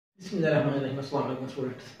Bismillahirrahmanirrahim. Assalamu alaikum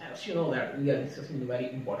students. As you know that we are discussing the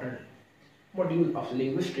very important module of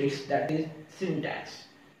linguistics, that is syntax.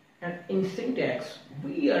 And in syntax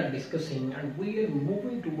we are discussing and we are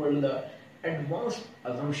moving toward the advanced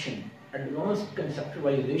assumption, advanced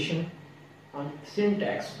conceptualization on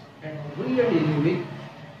syntax, and we are dealing with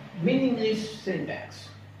minimalist syntax.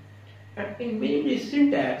 And in minimalist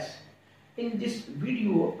syntax, in this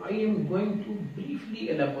video I am going to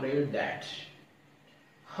briefly elaborate that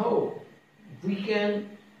how we can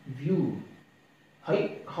view,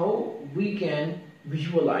 how we can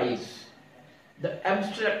visualize the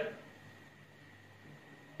abstract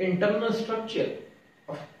internal structure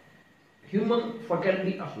of human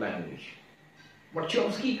faculty of language. What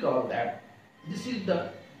Chomsky called that, this is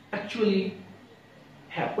the actually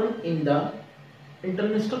happen in the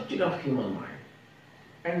internal structure of human mind,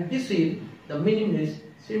 and this is the minimalist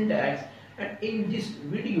syntax. And in this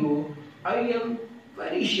video I am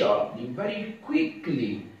very shortly, very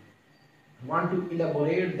quickly want to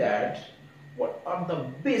elaborate that what are the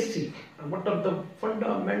basic and what are the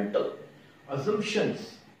fundamental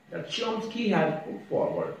assumptions that Chomsky has put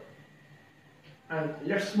forward. And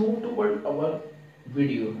let's move toward our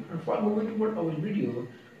video. And for moving toward our video,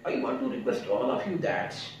 I want to request all of you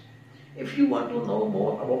that if you want to know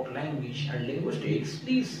more about language and linguistics,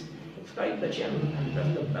 please subscribe the channel and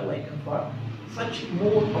press the bell icon for such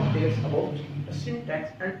more updates about the syntax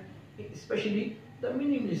and especially the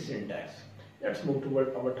minimalist syntax. Let's move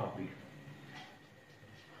toward our topic.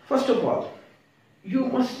 First of all, you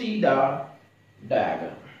must see the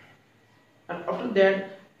diagram, and after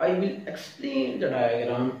that I will explain the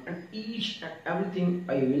diagram, and each and everything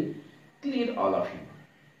I will clear all of you.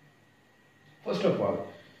 First of all,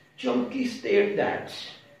 Chomsky states that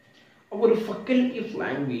our faculty of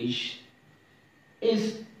language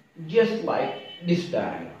is just like this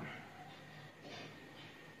diagram.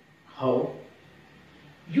 How?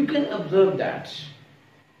 You can observe that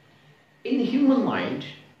in human mind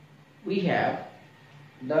we have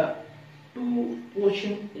the two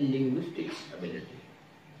portions in linguistics ability.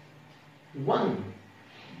 One,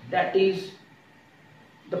 that is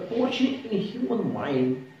the portion in human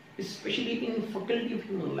mind, especially in faculty of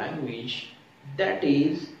human language, that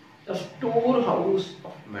is the storehouse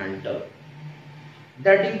of mental.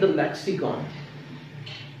 That is the lexicon,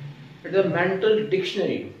 the mental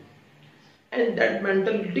dictionary, and that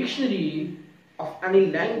mental dictionary of any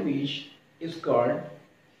language is called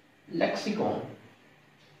lexicon.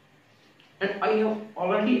 And I have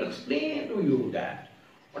already explained to you that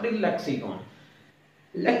what is lexicon.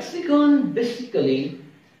 Lexicon basically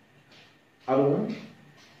are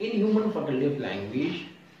in human faculty of language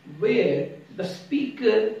where the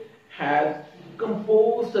speaker has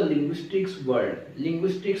composed the linguistics word,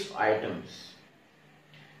 linguistics items,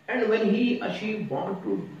 and when he or she want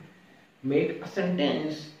to make a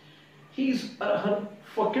sentence, his or her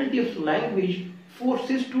faculty of language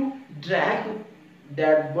forces to drag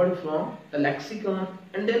that word from the lexicon,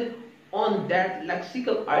 and then on that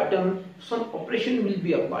lexical item some operation will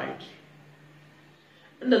be applied.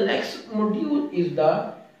 And the next module is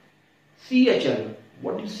the CHL.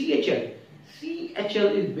 What is CHL?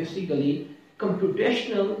 CHL is basically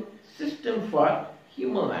computational system for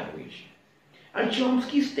human language. And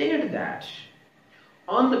Chomsky stated that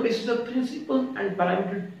on the basis of principle and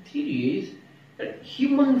parameter theories, that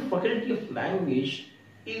human faculty of language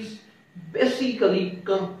is basically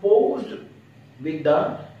composed with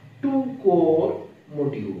the two core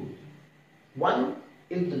modules. One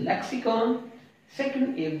is the lexicon,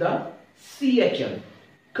 second is the CHL,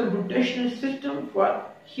 computational system for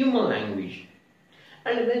human language.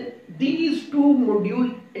 And when these two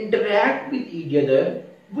modules interact with each other,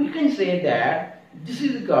 we can say that this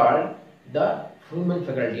is called the human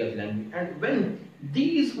faculty of language. And when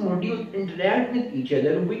these modules interact with each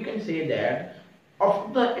other, we can say that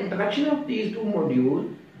of the interaction of these two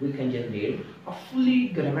modules, we can generate a fully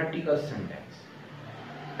grammatical sentence.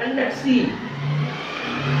 And let's see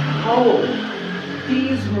how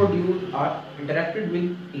these modules are interacted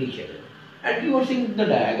with each other. And you are seeing the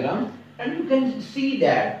diagram, and you can see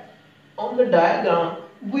that on the diagram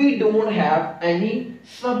we don't have any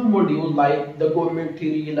sub-module like the government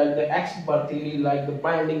theory, like the X-bar theory, like the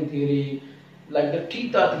binding theory, like the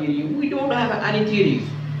theta theory. We don't have any theories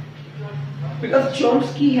because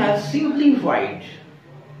Chomsky has simplified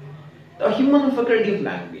the human faculty of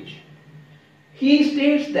language. He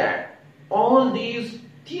states that all these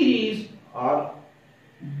theories are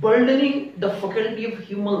burdening the faculty of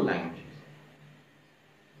human language.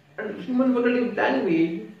 And human faculty of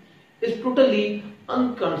language is totally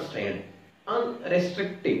unconstrained,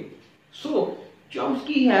 unrestricted. So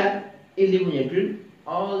Chomsky has eliminated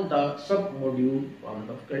all the sub-module from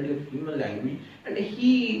the faculty of human language, and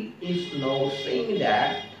he is now saying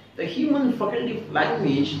that the human faculty of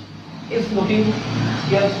language is looking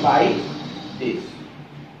just like this.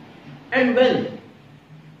 And when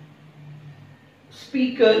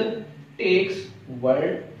speaker takes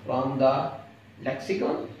word from the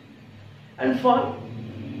lexicon, and for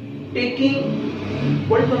taking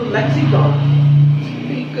word from lexicon,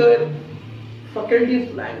 speaker faculty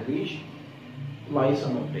of language applies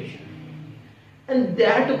some operation, and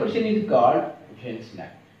that operation is called operation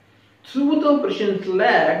select. Through the operation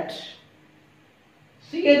select,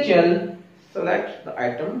 CHL selects the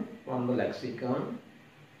item from the lexicon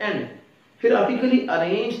and hierarchically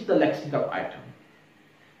arrange the lexical item.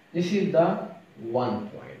 This is the one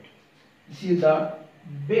point. This is the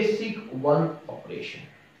basic one operation.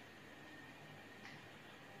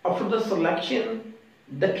 After the selection,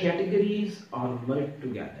 the categories are merged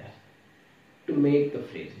together to make the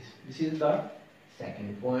phrases. This is the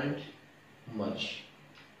second point, merge.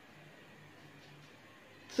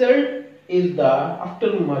 Third is the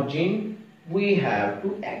after merging, we have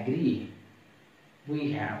to agree.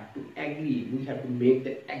 We have to make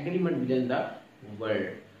the agreement within the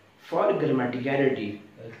word. For grammaticality,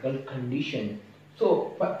 condition.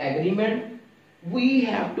 So for agreement, we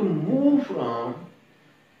have to move from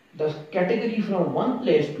the category from one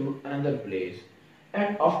place to another place.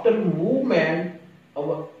 And after movement,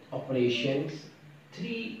 our operations,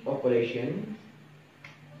 3 operations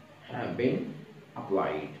have been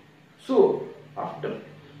applied. So after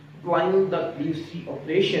applying these 3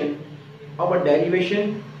 operations, our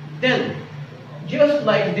derivation, then just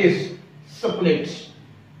like this splits,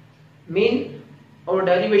 mean our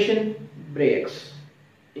derivation breaks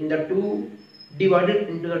in the two, divided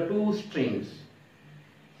into the 2 strings.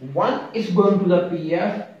 One is going to the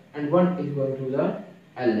PF and one is going to the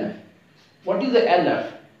LF. What is the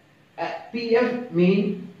LF? PF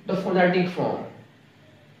mean the phonetic form.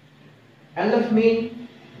 LF mean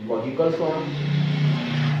logical form.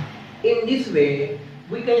 In this way,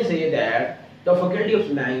 we can say that the faculty of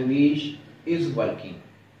language is working.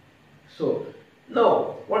 So,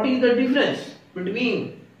 now, what is the difference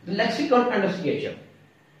between the lexicon and the CHL?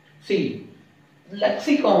 See,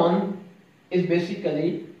 lexicon is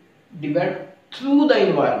basically developed through the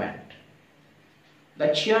environment. The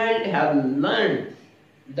child has learned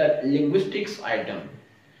the linguistics item,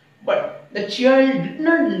 but the child did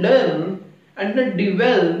not learn and not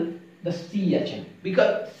develop the CHL,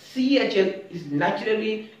 because CHL is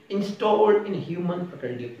naturally installed in human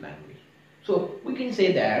faculty of language. So we can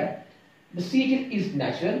say that the CHL is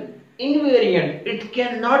natural, invariant, it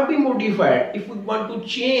cannot be modified. If we want to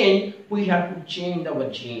change, we have to change our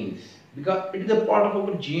genes, because it is a part of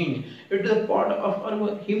our gene, it is a part of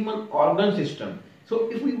our human organ system. So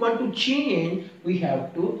if we want to change, we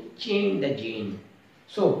have to change the gene.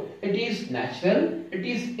 So it is natural, it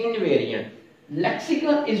is invariant.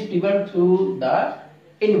 Lexicon is developed through the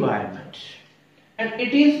environment, and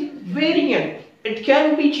it is variant, it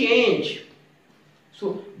can be changed.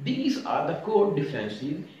 So these are the core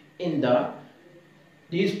differences in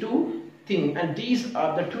these two things, and these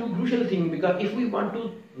are the two crucial things, because if we want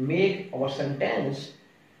to make our sentence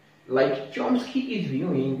like Chomsky is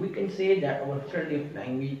viewing, we can say that our faculty of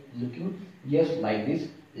language is looking just like this,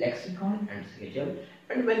 lexicon and CHL.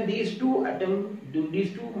 And when these two atoms,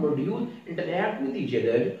 these two modules interact with each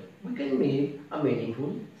other, we can make a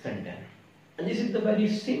meaningful sentence. And this is the very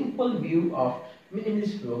simple view of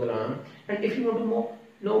minimalist program. And if you want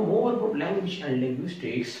to know more about language and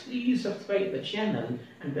linguistics, please subscribe the channel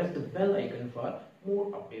and press the bell icon for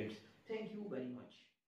more updates. Thank you very much.